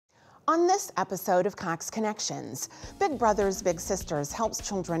On this episode of Cox Connections, Big Brothers Big Sisters helps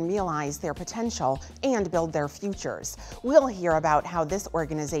children realize their potential and build their futures. We'll hear about how this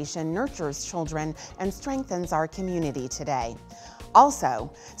organization nurtures children and strengthens our community today.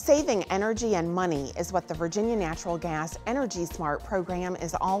 Also, saving energy and money is what the Virginia Natural Gas Energy Smart program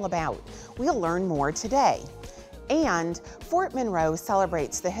is all about. We'll learn more today. And Fort Monroe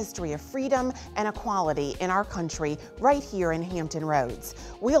celebrates the history of freedom and equality in our country right here in Hampton Roads.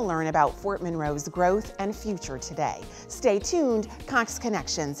 We'll learn about Fort Monroe's growth and future today. Stay tuned, Cox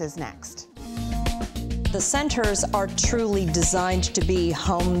Connections is next. The centers are truly designed to be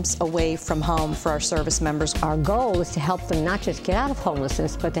homes away from home for our service members. Our goal is to help them not just get out of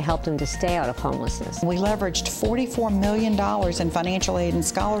homelessness, but to help them to stay out of homelessness. We leveraged $44 million in financial aid and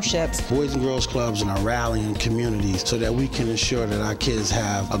scholarships. Boys and Girls Clubs and our rallying communities so that we can ensure that our kids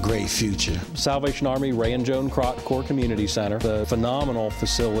have a great future. Salvation Army Ray and Joan Crott Core Community Center, a phenomenal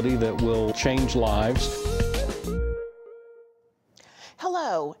facility that will change lives.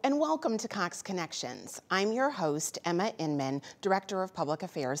 Hello and welcome to Cox Connections. I'm your host, Emma Inman, Director of Public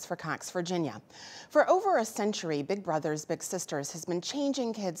Affairs for Cox, Virginia. For over a century, Big Brothers Big Sisters has been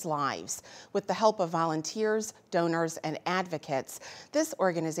changing kids' lives. With the help of volunteers, donors, and advocates, this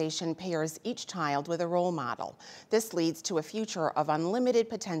organization pairs each child with a role model. This leads to a future of unlimited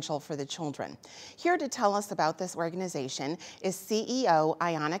potential for the children. Here to tell us about this organization is CEO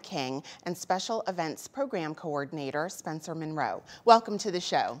Ayanna King and Special Events Program Coordinator Spencer Monroe. Welcome to the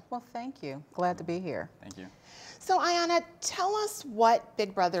show. Well, thank you. Glad to be here. Thank you. So Ayanna, tell us what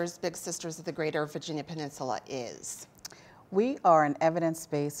Big Brothers Big Sisters of the Greater Virginia Peninsula is. We are an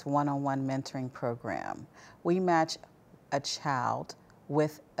evidence-based one-on-one mentoring program. We match a child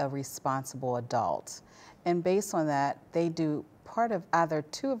with a responsible adult. And based on that, they do part of either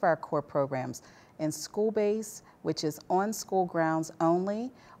two of our core programs in school-based, which is on school grounds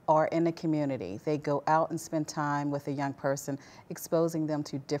only, or in the community. They go out and spend time with a young person, exposing them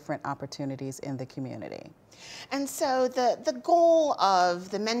to different opportunities in the community. And so the goal of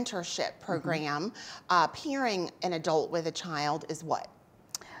the mentorship program, pairing an adult with a child, is what?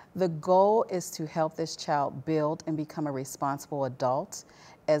 The goal is to help this child build and become a responsible adult,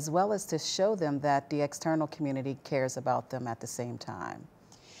 as well as to show them that the external community cares about them at the same time.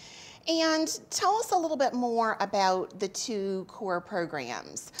 And tell us a little bit more about the two core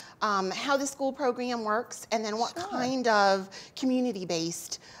programs, how the school program works, and then what kind of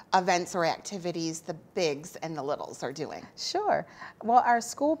community-based events or activities the bigs and the littles are doing. Sure. Well, our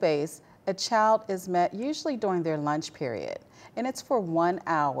school-based, a child is met usually during their lunch period. And it's for 1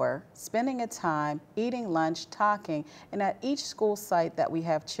 hour, spending a time, eating lunch, talking, and at each school site that we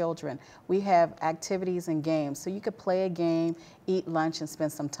have children, we have activities and games. So you could play a game, eat lunch, and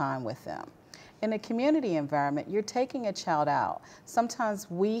spend some time with them. In a community environment, you're taking a child out.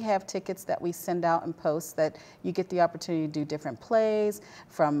 Sometimes we have tickets that we send out and post that you get the opportunity to do different plays,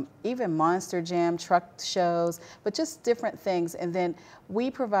 from even Monster Jam, truck shows, but just different things. And then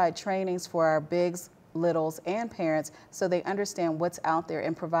we provide trainings for our bigs, littles, and parents so they understand what's out there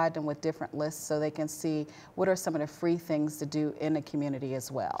and provide them with different lists so they can see what are some of the free things to do in the community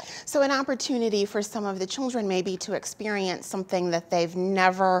as well. So an opportunity for some of the children maybe to experience something that they've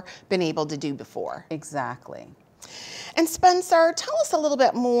never been able to do before. Exactly. And Spencer, tell us a little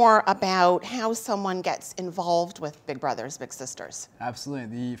bit more about how someone gets involved with Big Brothers Big Sisters.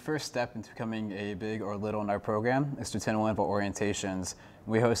 Absolutely. The first step into becoming a big or little in our program is to attend one of our orientations.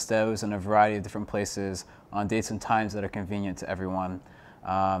 We host those in a variety of different places on dates and times that are convenient to everyone.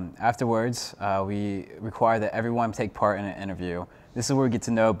 Afterwards, we require that everyone take part in an interview. This is where we get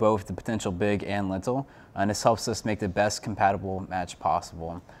to know both the potential big and little, and this helps us make the best compatible match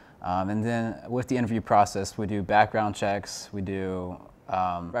possible. And then with the interview process, we do background checks, we do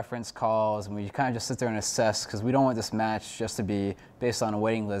reference calls, and we kind of just sit there and assess, because we don't want this match just to be based on a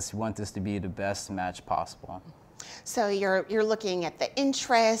waiting list. We want this to be the best match possible. So you're looking at the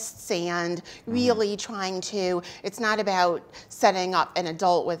interests and really trying to, it's not about setting up an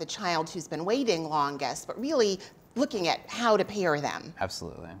adult with a child who's been waiting longest, but really looking at how to pair them.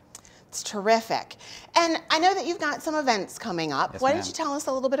 Absolutely. It's terrific. And I know that you've got some events coming up. Yes, Why don't you tell us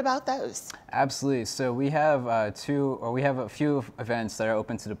a little bit about those? Absolutely. So we have a few events that are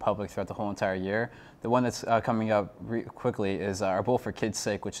open to the public throughout the whole entire year. The one that's coming up quickly is our Bowl for Kids'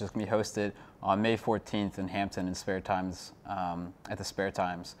 Sake, which is going to be hosted on May 14th in Hampton in Spare Times, at the Spare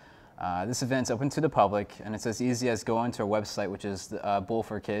Times. This event's open to the public, and it's as easy as going to our website, which is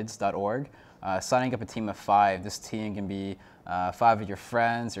bowlforkids.org. Signing up a team of 5. This team can be 5 of your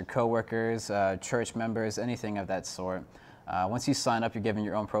friends, your coworkers, church members, anything of that sort. Once you sign up, you're given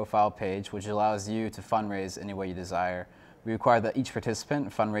your own profile page, which allows you to fundraise any way you desire. We require that each participant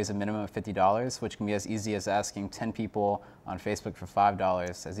fundraise a minimum of $50, which can be as easy as asking 10 people on Facebook for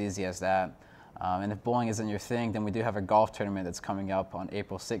 $5, as easy as that. And if bowling isn't your thing, then we do have a golf tournament that's coming up on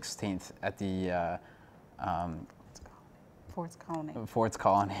April 16th at the Ford's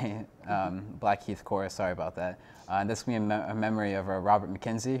Colony, Blackheath Course, sorry about that. And this will be a memory of Robert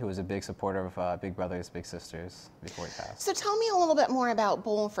McKenzie, who was a big supporter of Big Brothers Big Sisters before he passed. So tell me a little bit more about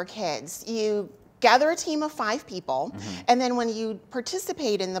Bowl for Kids. You gather a team of 5 people, and then when you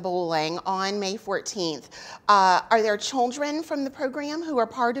participate in the bowling on May 14th, are there children from the program who are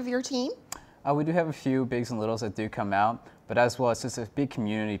part of your team? We do have a few bigs and littles that do come out, but as well, it's just a big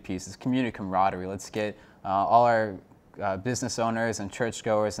community piece. It's community camaraderie. Let's get all our business owners and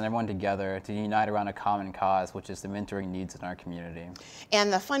churchgoers and everyone together to unite around a common cause, which is the mentoring needs in our community. And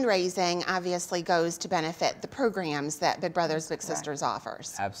the fundraising obviously goes to benefit the programs that Big Brothers Big Sisters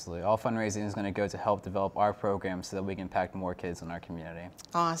offers. Absolutely. All fundraising is going to go to help develop our programs so that we can impact more kids in our community.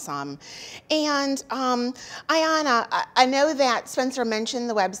 Awesome. And Ayanna, I know that Spencer mentioned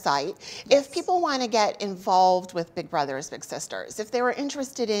the website. Yes. If people want to get involved with Big Brothers Big Sisters, if they were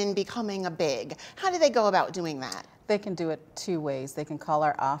interested in becoming a big, how do they go about doing that? They can do it 2 ways. They can call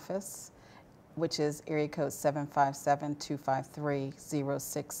our office, which is area code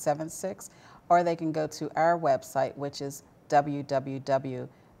 757-253-0676, or they can go to our website, which is www.bigs,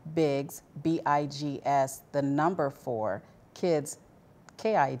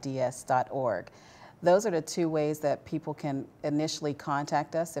 kids.org. Those are the 2 ways that people can initially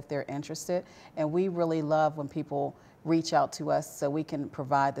contact us if they're interested, and we really love when people reach out to us so we can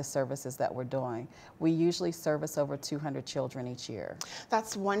provide the services that we're doing. We usually service over 200 children each year.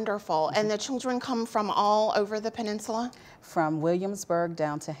 That's wonderful. And the children come from all over the peninsula? From Williamsburg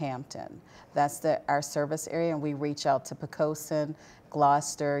down to Hampton. That's our service area, and we reach out to Poquoson,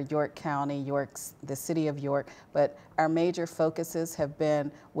 Gloucester, York County, the city of York, but our major focuses have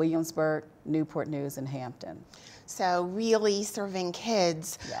been Williamsburg, Newport News, and Hampton. So really serving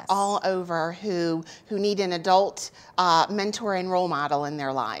kids all over who need an adult mentor and role model in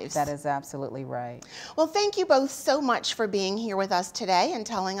their lives. That is absolutely right. Well, thank you both so much for being here with us today and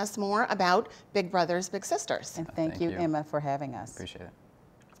telling us more about Big Brothers Big Sisters. And thank you, Emma, for having us. Appreciate it.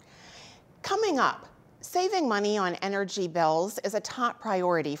 Coming up, saving money on energy bills is a top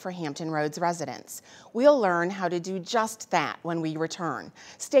priority for Hampton Roads residents. We'll learn how to do just that when we return.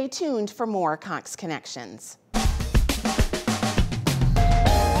 Stay tuned for more Cox Connections.